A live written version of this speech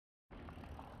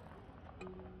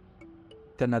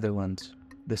The Netherlands.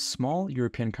 This small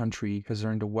European country has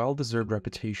earned a well-deserved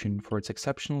reputation for its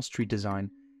exceptional street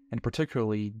design and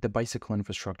particularly the bicycle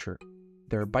infrastructure.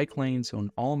 There are bike lanes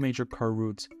on all major car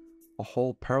routes, a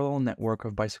whole parallel network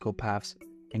of bicycle paths,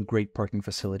 and great parking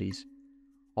facilities.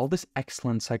 All this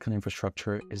excellent cycling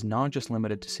infrastructure is not just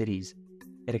limited to cities,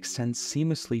 it extends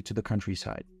seamlessly to the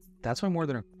countryside. That's why more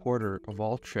than a quarter of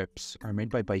all trips are made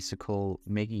by bicycle,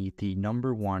 making it the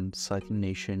 #1 cycling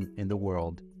nation in the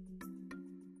world.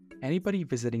 Anybody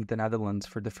visiting the Netherlands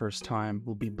for the first time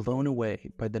will be blown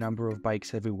away by the number of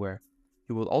bikes everywhere.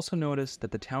 You will also notice that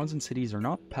the towns and cities are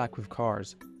not packed with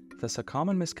cars. Thus, a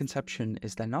common misconception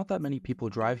is that not that many people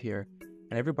drive here,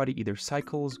 and everybody either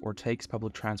cycles or takes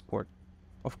public transport.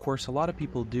 Of course, a lot of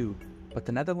people do, but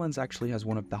the Netherlands actually has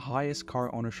one of the highest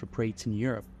car ownership rates in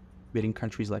Europe, beating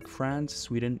countries like France,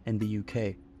 Sweden, and the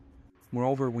UK.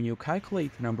 Moreover, when you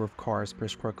calculate the number of cars per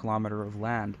square kilometer of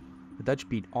land, the Dutch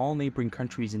beat all neighboring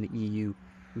countries in the EU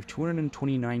with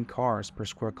 229 cars per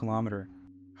square kilometer.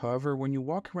 However, when you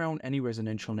walk around any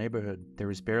residential neighborhood,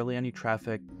 there is barely any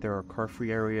traffic, there are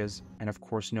car-free areas, and of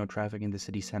course no traffic in the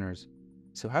city centers.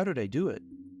 So how do they do it?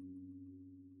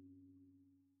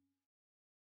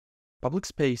 Public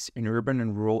space in urban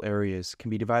and rural areas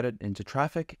can be divided into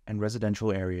traffic and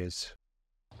residential areas.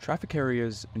 Traffic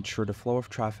areas ensure the flow of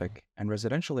traffic, and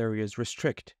residential areas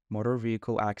restrict motor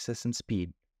vehicle access and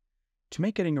speed. To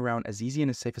make getting around as easy and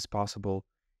as safe as possible,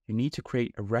 you need to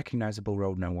create a recognizable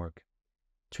road network.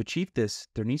 To achieve this,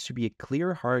 there needs to be a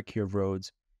clear hierarchy of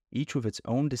roads, each with its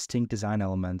own distinct design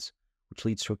elements, which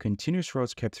leads to a continuous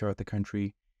roadscape throughout the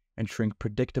country, ensuring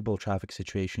predictable traffic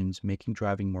situations, making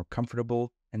driving more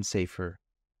comfortable and safer.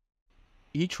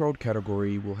 Each road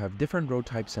category will have different road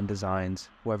types and designs.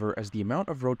 However, as the amount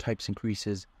of road types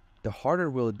increases, the harder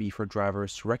will it be for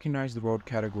drivers to recognize the road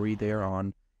category they are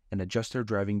on and adjust their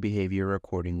driving behavior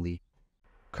accordingly.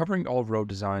 Covering all road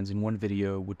designs in one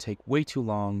video would take way too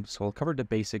long, so I'll cover the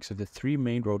basics of the three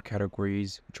main road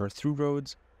categories, which are through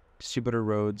roads, distributor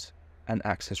roads, and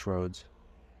access roads.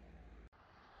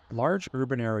 Large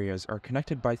urban areas are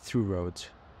connected by through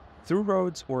roads. Through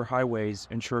roads or highways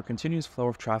ensure a continuous flow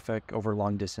of traffic over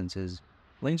long distances.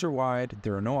 Lanes are wide,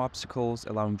 there are no obstacles,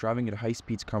 allowing driving at high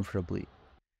speeds comfortably.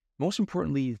 Most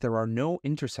importantly, there are no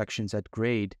intersections at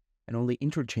grade, and only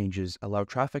interchanges allow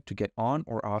traffic to get on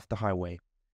or off the highway.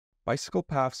 Bicycle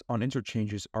paths on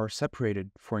interchanges are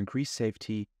separated for increased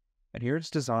safety, and here it's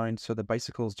designed so that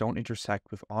bicycles don't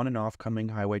intersect with on and off coming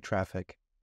highway traffic.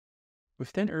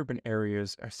 Within urban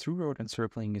areas, a through road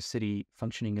encircling a city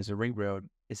functioning as a ring road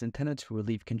is intended to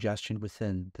relieve congestion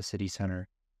within the city center.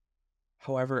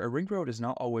 However, a ring road is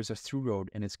not always a through road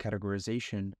in its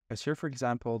categorization, as here, for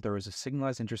example, there is a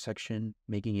signalized intersection,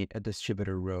 making it a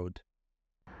distributor road.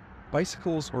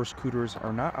 Bicycles or scooters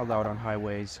are not allowed on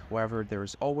highways, however, there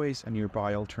is always a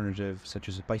nearby alternative, such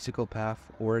as a bicycle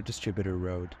path or a distributor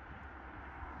road.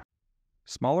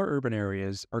 Smaller urban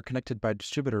areas are connected by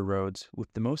distributor roads,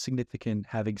 with the most significant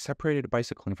having separated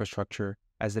bicycle infrastructure,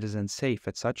 as it is unsafe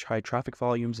at such high traffic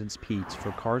volumes and speeds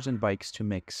for cars and bikes to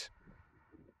mix.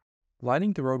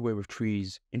 Lining the roadway with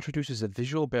trees introduces a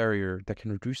visual barrier that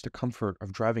can reduce the comfort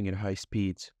of driving at high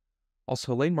speeds.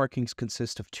 Also, lane markings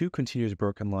consist of two continuous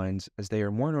broken lines, as they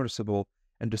are more noticeable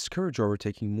and discourage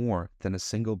overtaking more than a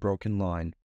single broken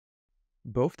line.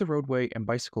 Both the roadway and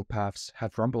bicycle paths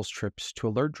have rumble strips to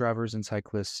alert drivers and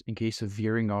cyclists in case of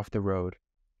veering off the road.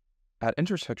 At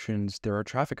intersections, there are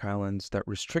traffic islands that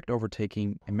restrict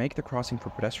overtaking and make the crossing for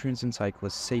pedestrians and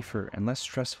cyclists safer and less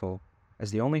stressful,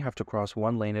 as they only have to cross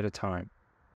one lane at a time.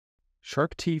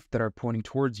 Sharp teeth that are pointing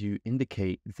towards you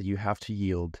indicate that you have to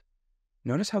yield.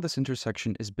 Notice how this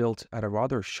intersection is built at a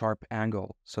rather sharp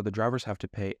angle, so the drivers have to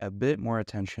pay a bit more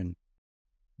attention.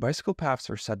 Bicycle paths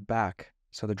are set back,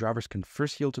 so the drivers can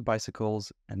first yield to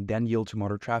bicycles and then yield to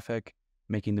motor traffic,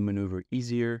 making the maneuver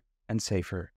easier and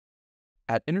safer.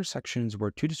 At intersections where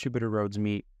two distributor roads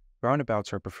meet,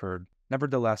 roundabouts are preferred.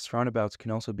 Nevertheless, roundabouts can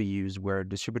also be used where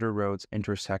distributor roads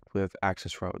intersect with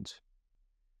access roads.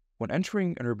 When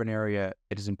entering an urban area,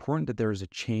 it is important that there is a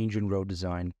change in road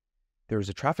design. There is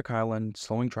a traffic island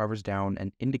slowing drivers down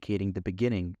and indicating the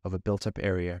beginning of a built-up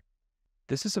area.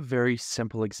 This is a very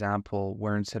simple example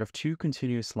where instead of two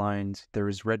continuous lines, there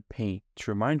is red paint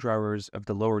to remind drivers of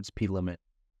the lowered speed limit.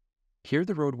 Here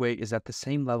the roadway is at the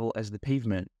same level as the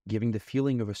pavement, giving the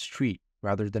feeling of a street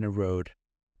rather than a road.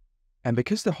 And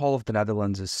because the whole of the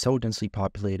Netherlands is so densely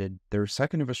populated, there is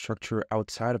second infrastructure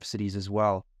outside of cities as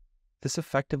well. This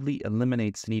effectively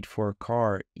eliminates the need for a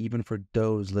car even for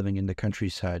those living in the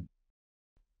countryside.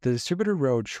 The distributor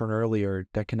road shown earlier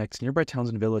that connects nearby towns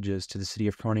and villages to the city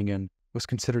of Groningen was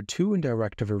considered too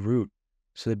indirect of a route,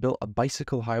 So they built a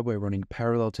bicycle highway running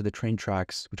parallel to the train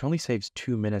tracks, which only saves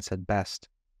 2 minutes at best.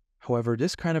 However,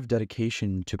 this kind of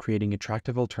dedication to creating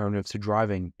attractive alternatives to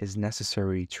driving is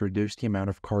necessary to reduce the amount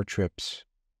of car trips.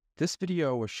 This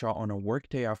video was shot on a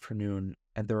workday afternoon,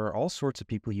 and there are all sorts of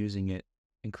people using it,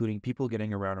 including people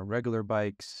getting around on regular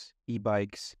bikes,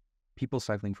 e-bikes, people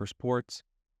cycling for sports,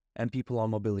 and people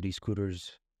on mobility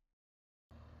scooters.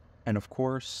 And of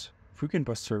course, frequent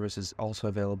bus service is also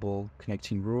available,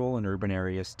 connecting rural and urban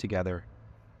areas together.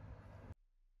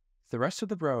 The rest of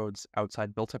the roads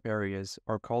outside built-up areas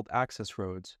are called access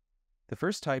roads. The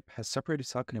first type has separated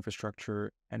cycling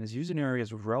infrastructure and is used in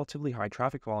areas with relatively high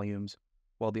traffic volumes,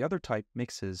 while the other type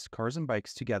mixes cars and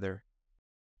bikes together.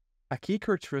 A key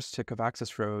characteristic of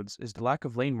access roads is the lack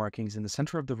of lane markings in the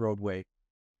center of the roadway.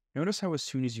 Notice how as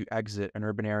soon as you exit an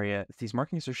urban area, these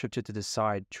markings are shifted to the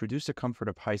side to reduce the comfort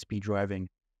of high-speed driving.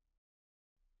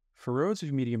 For roads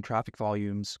with medium traffic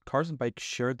volumes, cars and bikes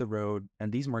share the road,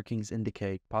 and these markings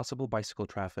indicate possible bicycle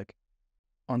traffic.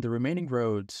 On the remaining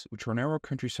roads, which are narrow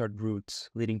countryside routes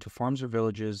leading to farms or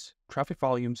villages, traffic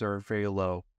volumes are very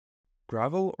low.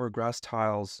 Gravel or grass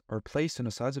tiles are placed on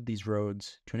the sides of these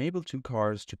roads to enable two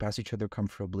cars to pass each other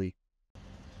comfortably.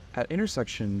 At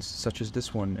intersections, such as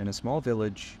this one in a small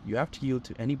village, you have to yield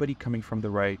to anybody coming from the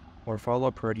right or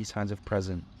follow priority signs if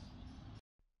present.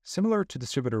 Similar to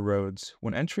distributor roads,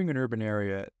 when entering an urban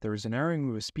area, there is an narrowing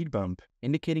with a speed bump,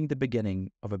 indicating the beginning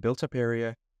of a built-up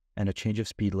area and a change of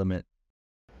speed limit.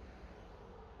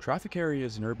 Traffic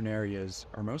areas in urban areas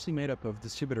are mostly made up of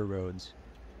distributor roads.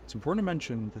 It's important to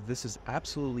mention that this is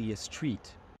absolutely a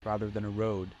street rather than a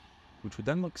road, which would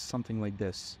then look something like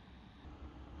this.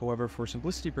 However, for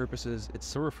simplicity purposes, it's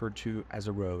still referred to as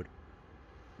a road.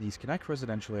 These connect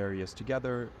residential areas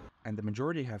together, and the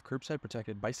majority have curbside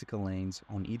protected bicycle lanes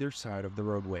on either side of the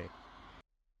roadway.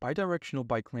 Bidirectional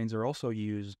bike lanes are also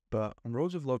used, but on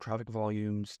roads with low traffic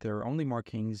volumes, there are only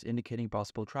markings indicating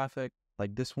possible traffic,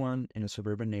 like this one in a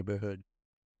suburban neighborhood.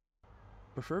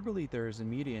 Preferably, there is a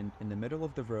median in the middle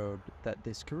of the road that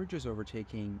discourages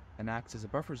overtaking and acts as a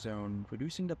buffer zone,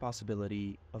 reducing the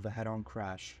possibility of a head-on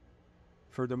crash.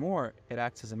 Furthermore, it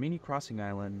acts as a mini crossing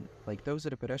island, like those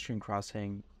at a pedestrian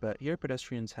crossing, but here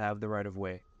pedestrians have the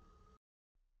right-of-way.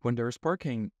 When there is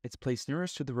parking, it's placed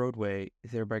nearest to the roadway,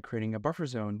 thereby creating a buffer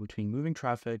zone between moving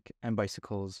traffic and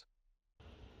bicycles.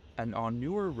 And on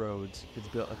newer roads, it's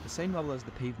built at the same level as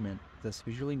the pavement, thus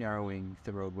visually narrowing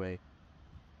the roadway.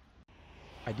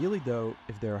 Ideally though,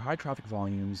 if there are high traffic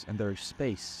volumes and there is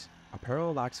space, a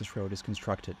parallel access road is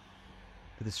constructed.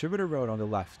 The distributor road on the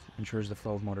left ensures the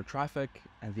flow of motor traffic,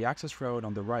 and the access road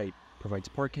on the right provides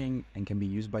parking and can be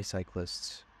used by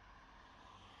cyclists.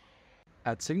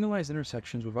 At signalized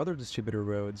intersections with other distributor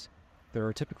roads, there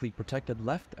are typically protected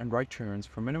left and right turns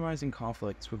for minimizing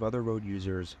conflicts with other road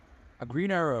users. A green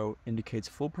arrow indicates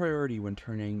full priority when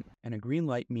turning, and a green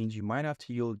light means you might have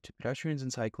to yield to pedestrians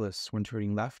and cyclists when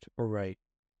turning left or right.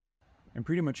 And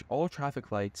pretty much all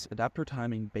traffic lights adapt their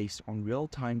timing based on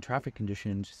real-time traffic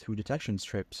conditions through detection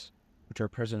strips, which are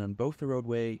present on both the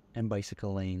roadway and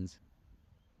bicycle lanes.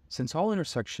 Since all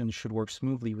intersections should work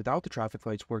smoothly without the traffic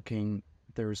lights working,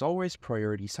 there is always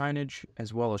priority signage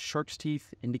as well as shark's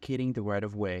teeth indicating the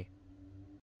right-of-way.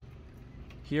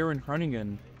 Here in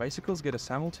Groningen, bicycles get a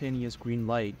simultaneous green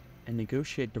light and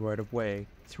negotiate the right-of-way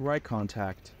through eye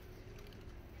contact.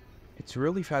 It's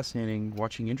really fascinating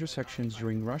watching intersections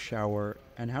during rush hour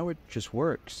and how it just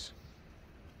works.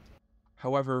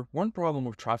 However, one problem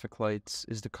with traffic lights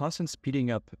is the constant speeding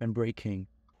up and braking.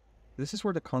 This is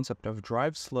where the concept of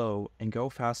drive slow and go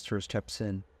faster steps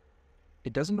in.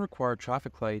 It doesn't require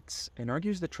traffic lights and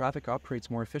argues that traffic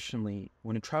operates more efficiently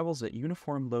when it travels at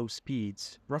uniform low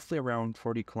speeds, roughly around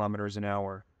 40 kilometers an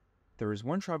hour. There is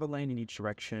one travel lane in each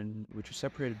direction, which is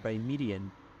separated by a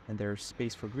median, and there is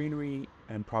space for greenery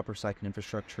and proper cycling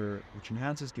infrastructure, which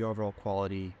enhances the overall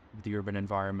quality of the urban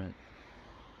environment.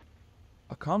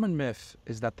 A common myth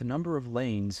is that the number of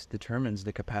lanes determines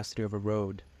the capacity of a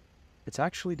road. It's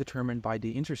actually determined by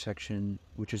the intersection,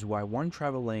 which is why one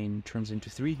travel lane turns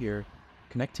into 3 here,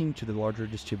 connecting to the larger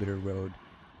distributor road.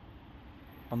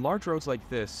 On large roads like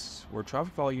this, where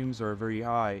traffic volumes are very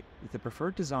high, the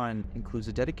preferred design includes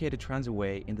a dedicated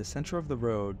transitway in the center of the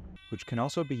road, which can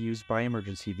also be used by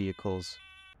emergency vehicles.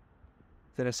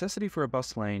 The necessity for a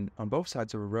bus lane on both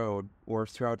sides of a road, or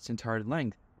throughout its entire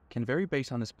length, can vary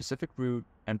based on the specific route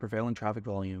and prevailing traffic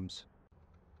volumes.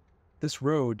 This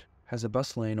road has a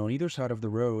bus lane on either side of the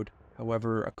road,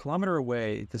 however, a kilometer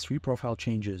away, this route profile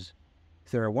changes.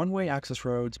 There are one-way access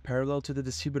roads parallel to the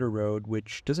distributor road,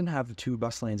 which doesn't have the 2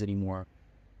 bus lanes anymore.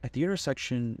 At the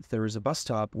intersection, there is a bus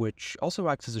stop which also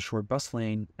acts as a short bus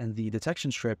lane, and the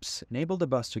detection strips enable the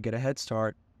bus to get a head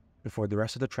start before the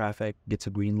rest of the traffic gets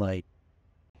a green light.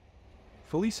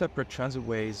 Fully separate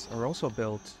transitways are also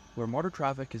built where motor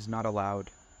traffic is not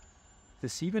allowed.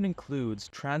 This even includes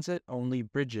transit-only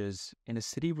bridges in a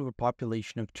city with a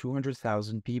population of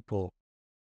 200,000 people.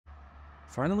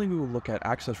 Finally, we will look at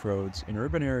access roads in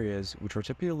urban areas which are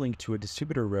typically linked to a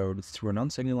distributor road through an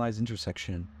unsignalized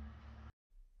intersection.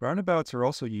 Roundabouts are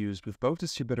also used with both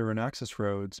distributor and access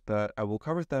roads, but I will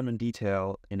cover them in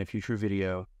detail in a future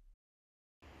video.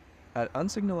 At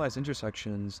unsignalized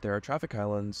intersections, there are traffic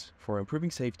islands for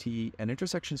improving safety, and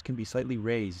intersections can be slightly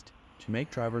raised to make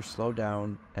drivers slow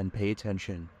down and pay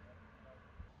attention.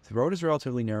 The road is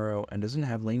relatively narrow and doesn't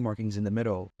have lane markings in the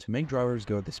middle to make drivers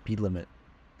go the speed limit.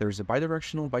 There is a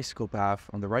bidirectional bicycle path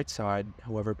on the right side,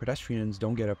 however pedestrians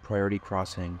don't get a priority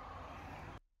crossing.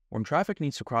 When traffic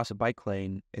needs to cross a bike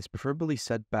lane, it's preferably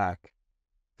set back.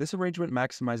 This arrangement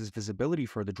maximizes visibility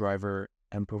for the driver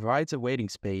and provides a waiting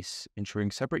space,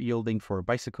 ensuring separate yielding for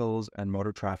bicycles and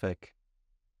motor traffic.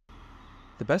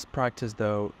 The best practice,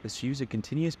 though, is to use a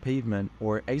continuous pavement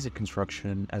or exit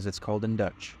construction, as it's called in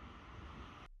Dutch.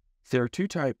 There are two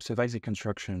types of exit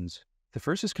constructions. The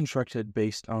first is constructed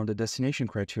based on the destination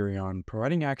criterion,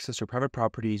 providing access to private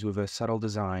properties with a subtle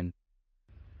design.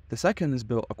 The second is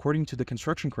built according to the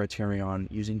construction criterion,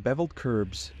 using beveled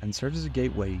curbs, and serves as a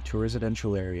gateway to a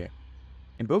residential area.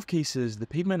 In both cases, the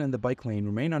pavement and the bike lane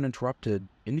remain uninterrupted,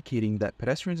 indicating that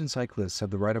pedestrians and cyclists have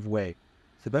the right of way.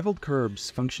 The beveled curbs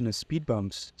function as speed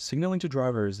bumps, signaling to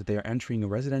drivers that they are entering a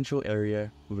residential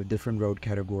area with a different road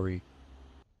category.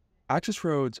 Access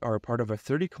roads are a part of a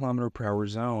 30 km/h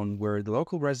zone where the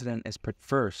local resident is put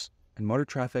first, and motor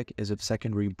traffic is of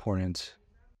secondary importance.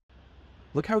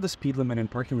 Look how the speed limit and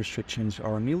parking restrictions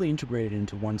are neatly integrated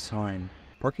into one sign.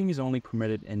 Parking is only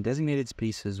permitted in designated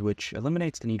spaces, which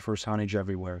eliminates the need for signage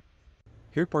everywhere.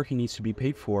 Here parking needs to be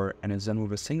paid for and is done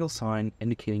with a single sign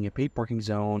indicating a paid parking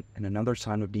zone and another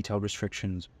sign with detailed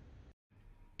restrictions.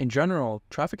 In general,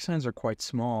 traffic signs are quite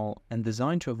small and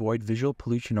designed to avoid visual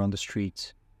pollution on the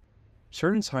streets.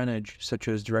 Certain signage, such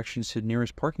as directions to the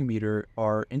nearest parking meter,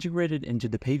 are integrated into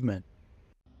the pavement.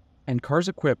 And cars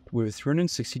equipped with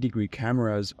 360-degree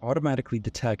cameras automatically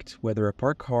detect whether a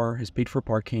parked car has paid for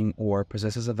parking or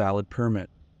possesses a valid permit.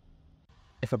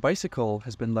 If a bicycle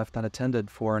has been left unattended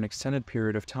for an extended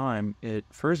period of time, it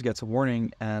first gets a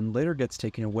warning and later gets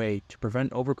taken away to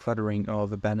prevent overcluttering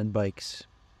of abandoned bikes.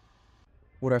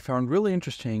 What I found really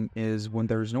interesting is when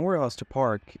there is nowhere else to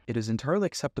park, it is entirely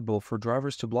acceptable for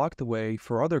drivers to block the way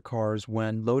for other cars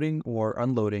when loading or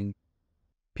unloading.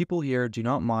 People here do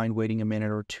not mind waiting a minute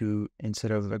or two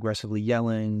instead of aggressively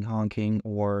yelling, honking,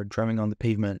 or driving on the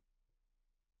pavement.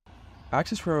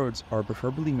 Access roads are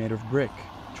preferably made of brick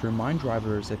to remind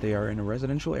drivers that they are in a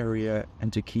residential area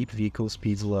and to keep vehicle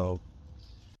speeds low.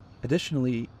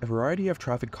 Additionally, a variety of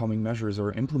traffic calming measures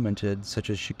are implemented, such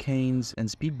as chicanes and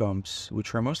speed bumps,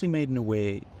 which are mostly made in a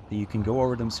way that you can go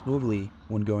over them smoothly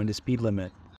when going the speed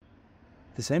limit.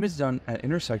 The same is done at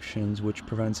intersections, which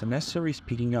prevents unnecessary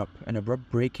speeding up and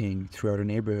abrupt braking throughout a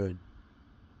neighborhood.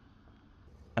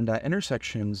 And at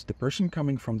intersections, the person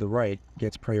coming from the right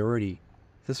gets priority.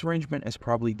 This arrangement is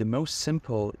probably the most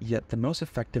simple, yet the most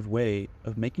effective way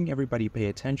of making everybody pay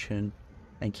attention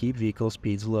and keep vehicle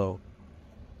speeds low.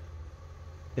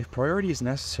 If priority is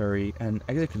necessary, an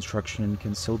exit construction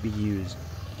can still be used.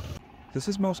 This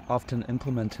is most often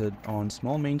implemented on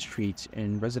small main streets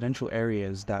in residential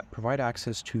areas that provide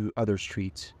access to other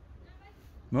streets,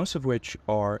 most of which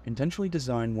are intentionally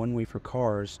designed one way for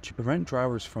cars to prevent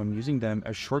drivers from using them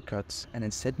as shortcuts and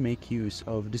instead make use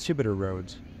of distributor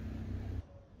roads.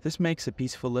 This makes a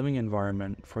peaceful living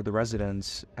environment for the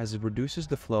residents as it reduces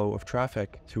the flow of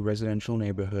traffic through residential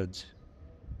neighborhoods.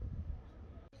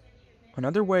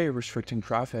 Another way of restricting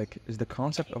traffic is the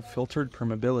concept of filtered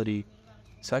permeability.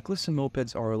 Cyclists and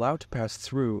mopeds are allowed to pass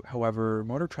through, however,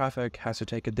 motor traffic has to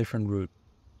take a different route.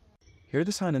 Here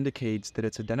the sign indicates that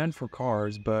it's a dead end for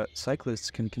cars, but cyclists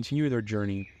can continue their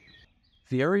journey.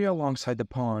 The area alongside the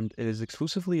pond is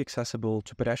exclusively accessible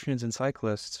to pedestrians and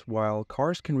cyclists, while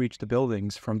cars can reach the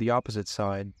buildings from the opposite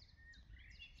side.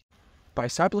 By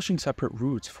establishing separate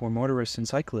routes for motorists and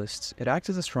cyclists, it acts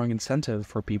as a strong incentive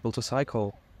for people to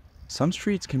cycle. Some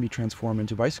streets can be transformed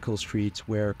into bicycle streets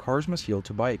where cars must yield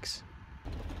to bikes.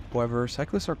 However,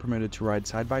 cyclists are permitted to ride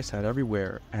side by side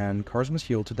everywhere, and cars must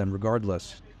yield to them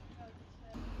regardless.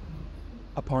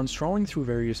 Upon strolling through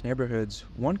various neighborhoods,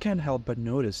 one can't help but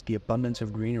notice the abundance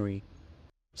of greenery.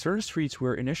 Certain streets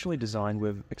were initially designed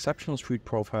with exceptional street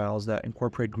profiles that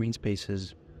incorporate green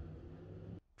spaces.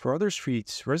 For other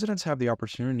streets, residents have the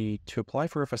opportunity to apply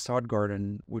for a facade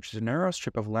garden, which is a narrow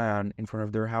strip of land in front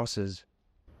of their houses.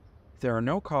 There are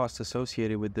no costs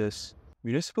associated with this.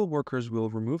 Municipal workers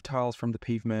will remove tiles from the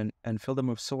pavement and fill them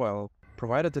with soil,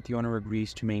 provided that the owner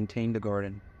agrees to maintain the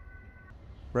garden.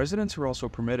 Residents are also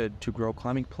permitted to grow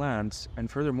climbing plants, and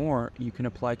furthermore, you can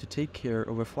apply to take care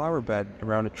of a flower bed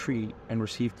around a tree and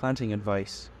receive planting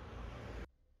advice.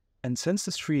 And since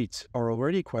the streets are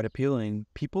already quite appealing,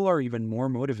 people are even more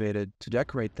motivated to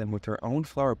decorate them with their own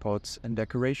flower pots and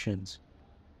decorations.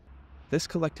 This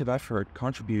collective effort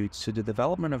contributes to the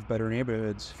development of better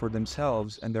neighborhoods for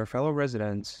themselves and their fellow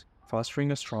residents,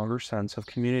 fostering a stronger sense of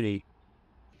community.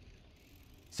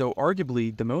 So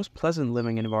arguably, the most pleasant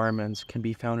living environments can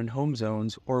be found in home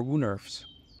zones or woonurfs.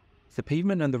 The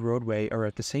pavement and the roadway are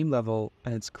at the same level,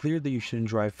 and it's clear that you shouldn't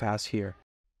drive fast here.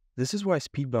 This is why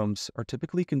speed bumps are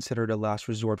typically considered a last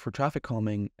resort for traffic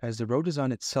calming, as the road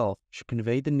design itself should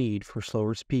convey the need for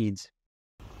slower speeds.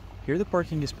 Here the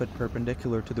parking is put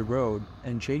perpendicular to the road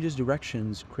and changes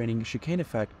directions, creating a chicane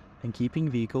effect and keeping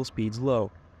vehicle speeds low.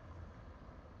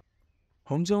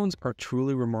 Home zones are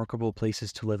truly remarkable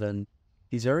places to live in.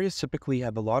 These areas typically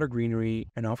have a lot of greenery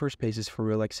and offer spaces for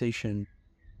relaxation.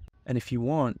 And if you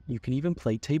want, you can even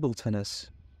play table tennis.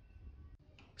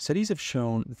 Studies have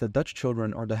shown that Dutch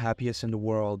children are the happiest in the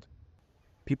world.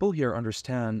 People here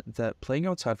understand that playing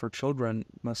outside for children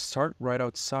must start right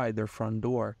outside their front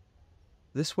door.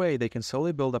 This way, they can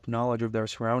slowly build up knowledge of their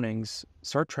surroundings,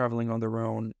 start traveling on their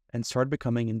own, and start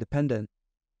becoming independent.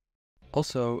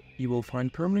 Also, you will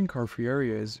find permanent car-free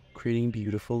areas, creating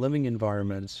beautiful living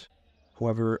environments.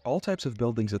 However, all types of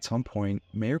buildings at some point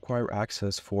may require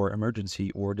access for emergency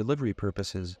or delivery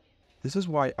purposes. This is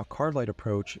why a car-light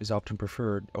approach is often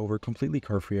preferred over completely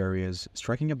car-free areas,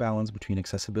 striking a balance between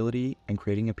accessibility and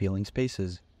creating appealing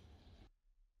spaces.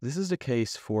 This is the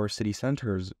case for city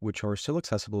centers, which are still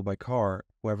accessible by car.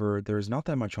 However, there is not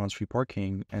that much on-street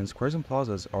parking, and squares and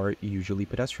plazas are usually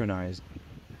pedestrianized.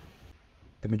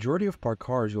 The majority of parked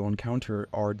cars you'll encounter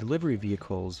are delivery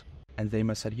vehicles, and they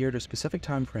must adhere to specific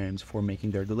timeframes for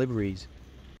making their deliveries.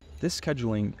 This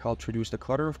scheduling helps reduce the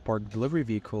clutter of parked delivery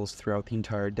vehicles throughout the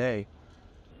entire day.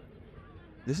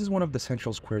 This is one of the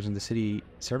central squares in the city,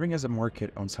 serving as a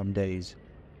market on some days.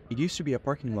 It used to be a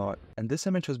parking lot, and this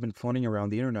image has been floating around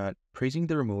the internet, praising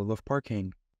the removal of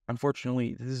parking.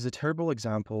 Unfortunately, this is a terrible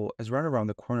example, as right around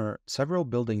the corner, several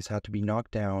buildings had to be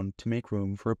knocked down to make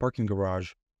room for a parking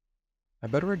garage. A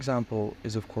better example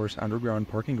is of course underground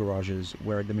parking garages,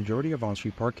 where the majority of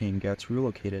on-street parking gets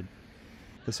relocated.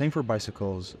 The same for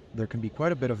bicycles. There can be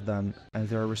quite a bit of them, and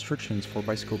there are restrictions for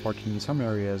bicycle parking in some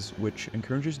areas, which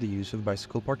encourages the use of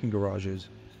bicycle parking garages.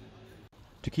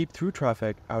 To keep through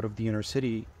traffic out of the inner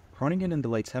city, Groningen in the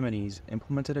late 70s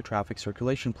implemented a traffic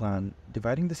circulation plan,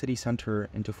 dividing the city center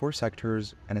into 4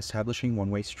 sectors and establishing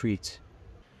one-way streets.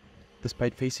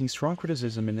 Despite facing strong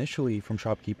criticism initially from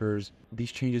shopkeepers,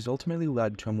 these changes ultimately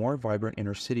led to a more vibrant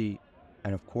inner city,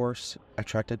 and of course,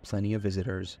 attracted plenty of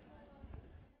visitors.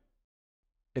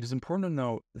 It is important to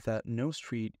note that no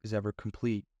street is ever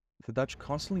complete. The Dutch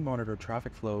constantly monitor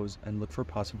traffic flows and look for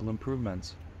possible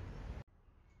improvements.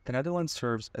 The Netherlands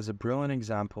serves as a brilliant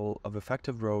example of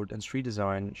effective road and street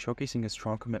design, showcasing a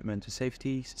strong commitment to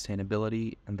safety,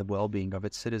 sustainability, and the well-being of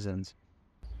its citizens.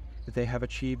 They have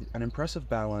achieved an impressive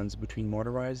balance between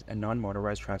motorized and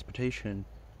non-motorized transportation.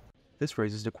 This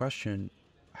raises the question,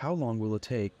 how long will it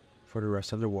take for the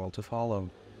rest of the world to follow?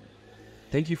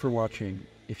 Thank you for watching.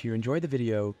 If you enjoyed the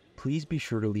video, please be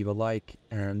sure to leave a like,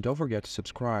 and don't forget to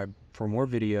subscribe for more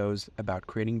videos about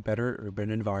creating better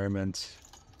urban environments.